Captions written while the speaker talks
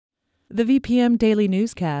The VPM Daily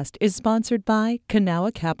Newscast is sponsored by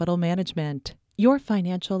Kanawha Capital Management. Your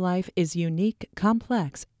financial life is unique,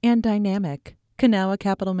 complex, and dynamic. Kanawha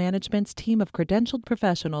Capital Management's team of credentialed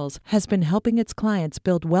professionals has been helping its clients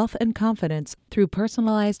build wealth and confidence through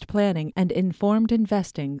personalized planning and informed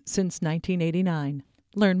investing since 1989.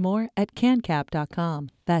 Learn more at cancap.com.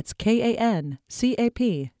 That's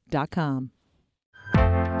KANCAP.com.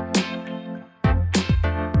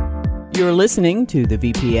 You're listening to the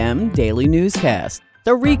VPM Daily Newscast,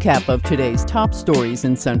 the recap of today's top stories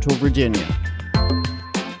in Central Virginia.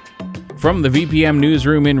 From the VPM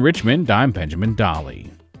Newsroom in Richmond, I'm Benjamin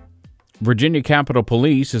Dolly. Virginia Capitol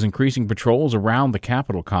Police is increasing patrols around the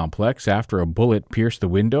Capitol complex after a bullet pierced the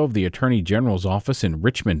window of the Attorney General's office in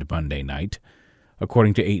Richmond Monday night.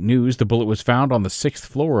 According to 8 News, the bullet was found on the 6th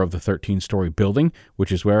floor of the 13-story building,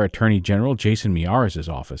 which is where Attorney General Jason Miyares'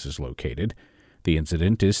 office is located. The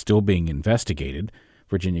incident is still being investigated.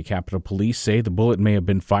 Virginia Capitol Police say the bullet may have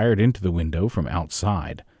been fired into the window from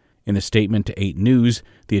outside. In a statement to 8 News,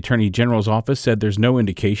 the Attorney General's office said there's no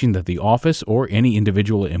indication that the office or any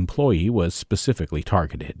individual employee was specifically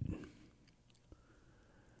targeted.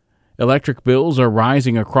 Electric bills are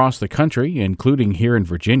rising across the country, including here in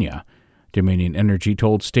Virginia. Dominion Energy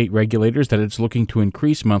told state regulators that it's looking to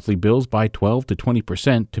increase monthly bills by 12 to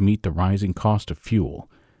 20% to meet the rising cost of fuel.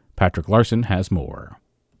 Patrick Larson has more.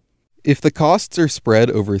 If the costs are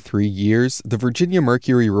spread over 3 years, the Virginia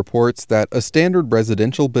Mercury reports that a standard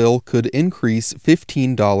residential bill could increase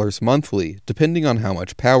 $15 monthly, depending on how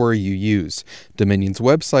much power you use. Dominion's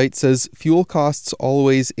website says fuel costs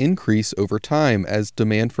always increase over time as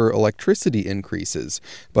demand for electricity increases,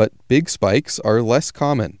 but big spikes are less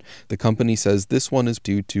common. The company says this one is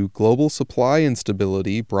due to global supply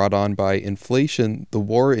instability brought on by inflation, the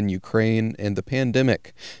war in Ukraine, and the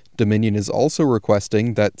pandemic. Dominion is also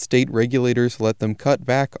requesting that state regulators let them cut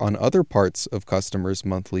back on other parts of customers'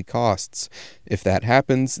 monthly costs. If that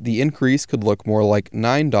happens, the increase could look more like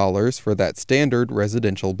 $9 for that standard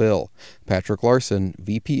residential bill. Patrick Larson,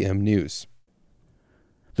 VPM News.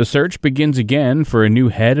 The search begins again for a new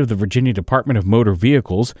head of the Virginia Department of Motor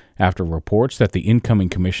Vehicles after reports that the incoming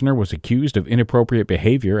commissioner was accused of inappropriate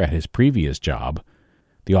behavior at his previous job.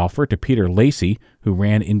 The offer to Peter Lacey, who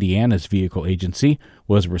ran Indiana's vehicle agency,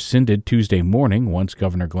 was rescinded Tuesday morning once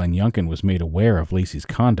Governor Glenn Youngkin was made aware of Lacey's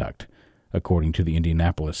conduct. According to the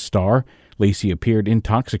Indianapolis Star, Lacey appeared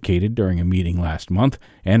intoxicated during a meeting last month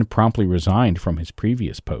and promptly resigned from his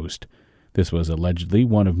previous post. This was allegedly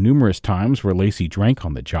one of numerous times where Lacey drank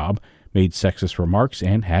on the job, made sexist remarks,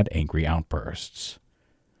 and had angry outbursts.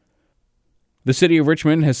 The city of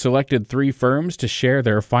Richmond has selected 3 firms to share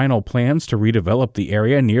their final plans to redevelop the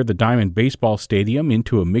area near the Diamond Baseball Stadium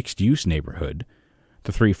into a mixed-use neighborhood.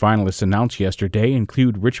 The 3 finalists announced yesterday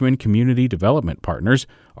include Richmond Community Development Partners,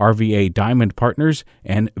 RVA Diamond Partners,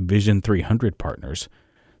 and Vision 300 Partners.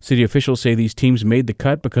 City officials say these teams made the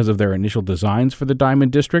cut because of their initial designs for the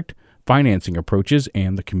Diamond District, financing approaches,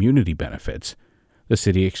 and the community benefits. The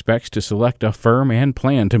city expects to select a firm and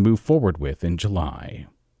plan to move forward with in July.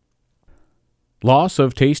 Loss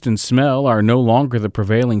of taste and smell are no longer the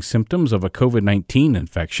prevailing symptoms of a COVID-19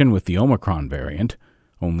 infection with the Omicron variant.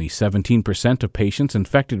 Only 17% of patients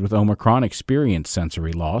infected with Omicron experience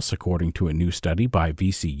sensory loss, according to a new study by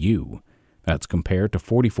VCU. That's compared to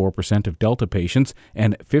 44% of Delta patients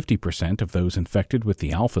and 50% of those infected with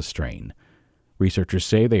the Alpha strain. Researchers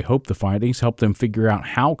say they hope the findings help them figure out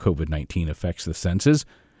how COVID-19 affects the senses.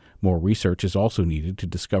 More research is also needed to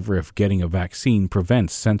discover if getting a vaccine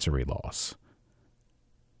prevents sensory loss.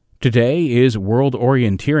 Today is World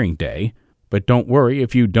Orienteering Day, but don't worry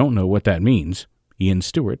if you don't know what that means. Ian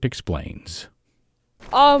Stewart explains.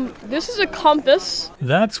 This is a compass.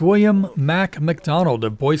 That's William Mac McDonald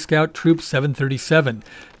of Boy Scout Troop 737.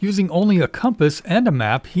 Using only a compass and a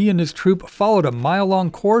map, he and his troop followed a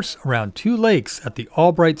mile-long course around 2 lakes at the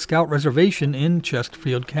Albright Scout Reservation in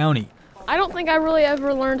Chesterfield County. I don't think I really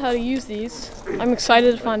ever learned how to use these. I'm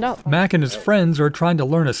excited to find out. Mac and his friends are trying to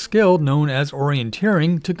learn a skill known as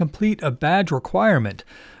orienteering to complete a badge requirement.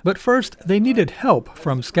 But first, they needed help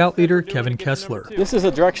from Scout leader Kevin Kessler. This is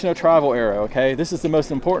a direction of travel arrow, okay? This is the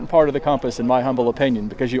most important part of the compass in my humble opinion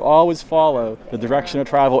because you always follow the direction of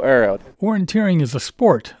travel arrow. Orienteering is a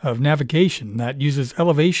sport of navigation that uses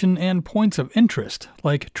elevation and points of interest,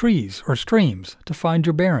 like trees or streams, to find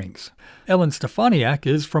your bearings. Ellen Stefaniak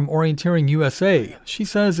is from Orienteering USA. She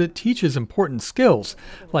says it teaches important skills,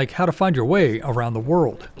 like how to find your way around the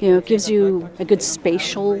world. It gives you a good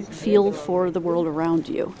spatial feel for the world around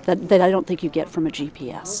you that I don't think you get from a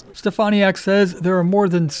GPS. Stefaniak says there are more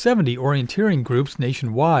than 70 orienteering groups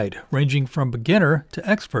nationwide, ranging from beginner to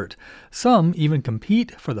expert. Some even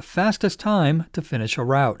compete for the fastest time to finish a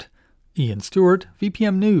route. Ian Stewart,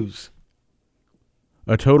 VPM News.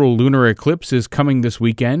 A total lunar eclipse is coming this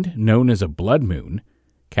weekend, known as a blood moon.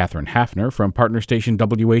 Catherine Hafner from partner station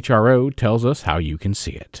WHRO tells us how you can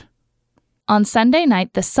see it. On Sunday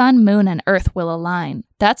night, the sun, moon, and Earth will align.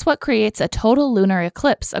 That's what creates a total lunar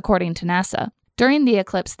eclipse, according to NASA. During the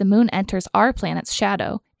eclipse, the moon enters our planet's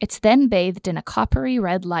shadow. It's then bathed in a coppery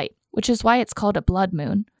red light, which is why it's called a blood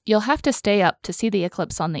moon. You'll have to stay up to see the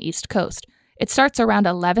eclipse on the East Coast. It starts around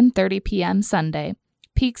 11:30 p.m. Sunday,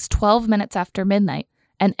 peaks 12 minutes after midnight,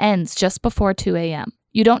 and ends just before 2 a.m.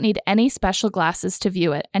 You don't need any special glasses to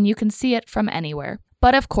view it, and you can see it from anywhere.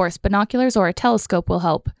 But of course, binoculars or a telescope will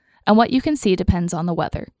help, and what you can see depends on the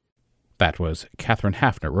weather. That was Catherine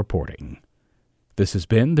Hafner reporting. This has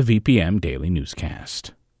been the VPM Daily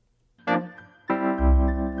Newscast.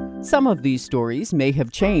 Some of these stories may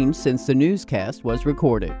have changed since the newscast was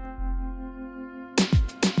recorded.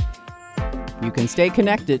 You can stay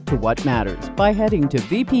connected to what matters by heading to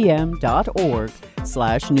vpm.org/news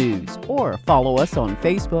or follow us on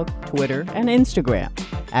Facebook, Twitter, and Instagram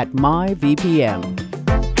at MyVPM.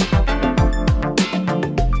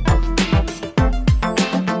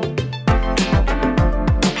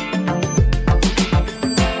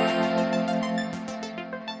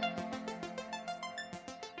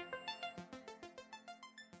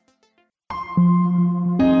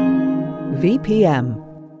 VPM.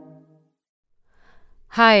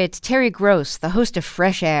 Hi, it's Terry Gross, the host of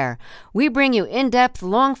Fresh Air. We bring you in-depth,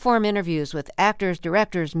 long-form interviews with actors,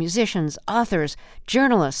 directors, musicians, authors,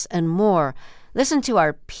 journalists, and more. Listen to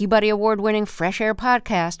our Peabody Award-winning Fresh Air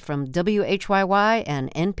podcast from WHYY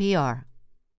and NPR.